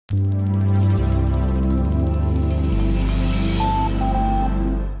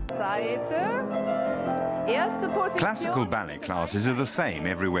Classical ballet classes are the same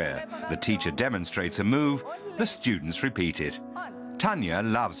everywhere. The teacher demonstrates a move, the students repeat it. Tanya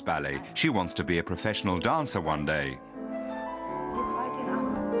loves ballet. She wants to be a professional dancer one day.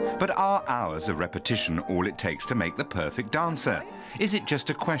 But are hours of repetition all it takes to make the perfect dancer? Is it just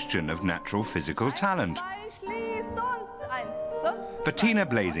a question of natural physical talent? Bettina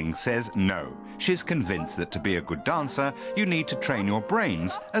Blasing says no. She's convinced that to be a good dancer, you need to train your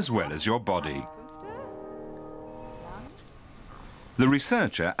brains as well as your body. The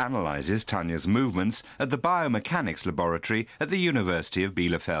researcher analyzes Tanya's movements at the biomechanics laboratory at the University of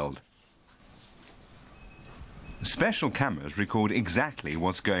Bielefeld. Special cameras record exactly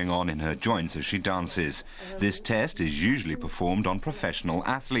what's going on in her joints as she dances. This test is usually performed on professional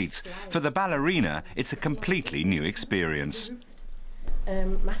athletes. For the ballerina, it's a completely new experience.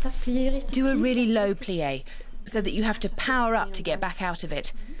 Do a really low plie, so that you have to power up to get back out of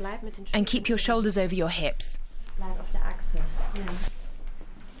it. And keep your shoulders over your hips.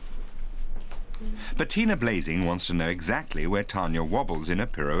 Bettina Blasing wants to know exactly where Tanya wobbles in a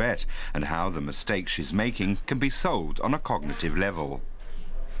pirouette and how the mistakes she's making can be solved on a cognitive level.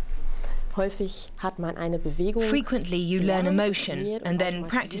 Frequently you learn a motion and then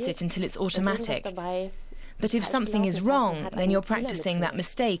practice it until it's automatic. But if something is wrong, then you're practicing that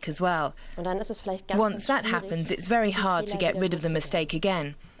mistake as well. Once that happens, it's very hard to get rid of the mistake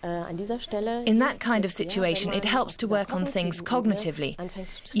again. In that kind of situation, it helps to work on things cognitively.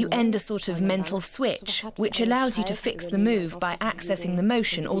 You end a sort of mental switch, which allows you to fix the move by accessing the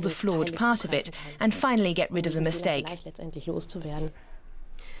motion or the flawed part of it, and finally get rid of the mistake.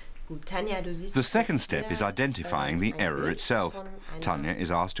 The second step is identifying the error itself. Tanya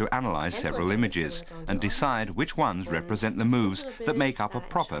is asked to analyze several images and decide which ones represent the moves that make up a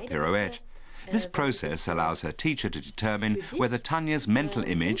proper pirouette. This process allows her teacher to determine whether Tanya's mental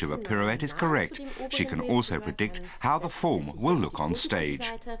image of a pirouette is correct. She can also predict how the form will look on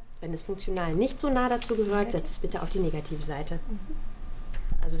stage.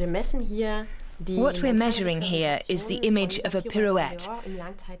 What we're measuring here is the image of a pirouette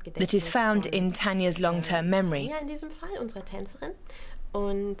that is found in Tanya's long-term memory.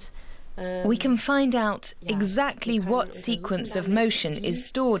 We can find out exactly what sequence of motion is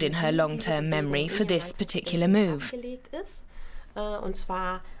stored in her long-term memory for this particular move.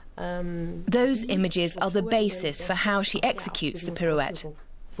 Those images are the basis for how she executes the pirouette.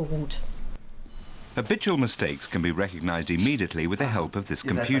 Habitual mistakes can be recognized immediately with the help of this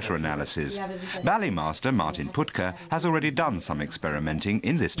computer analysis. Ballet master Martin Putka has already done some experimenting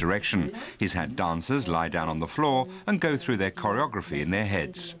in this direction. He's had dancers lie down on the floor and go through their choreography in their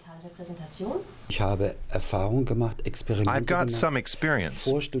heads. I've got some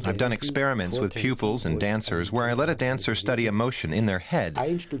experience. I've done experiments with pupils and dancers where I let a dancer study a motion in their head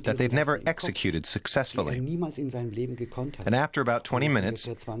that they've never executed successfully. And after about 20 minutes,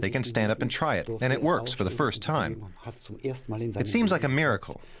 they can stand up and try it, and it works for the first time. It seems like a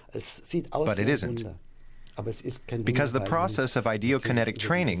miracle, but it isn't. Because the process of ideokinetic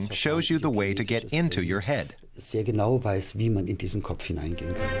training shows you the way to get into your head.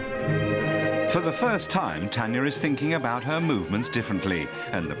 For the first time, Tanya is thinking about her movements differently,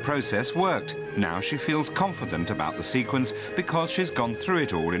 and the process worked. Now she feels confident about the sequence because she's gone through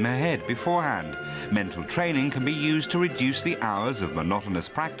it all in her head beforehand. Mental training can be used to reduce the hours of monotonous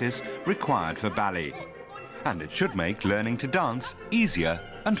practice required for ballet. And it should make learning to dance easier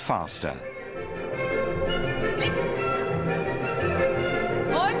and faster.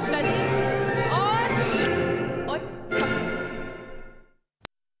 Und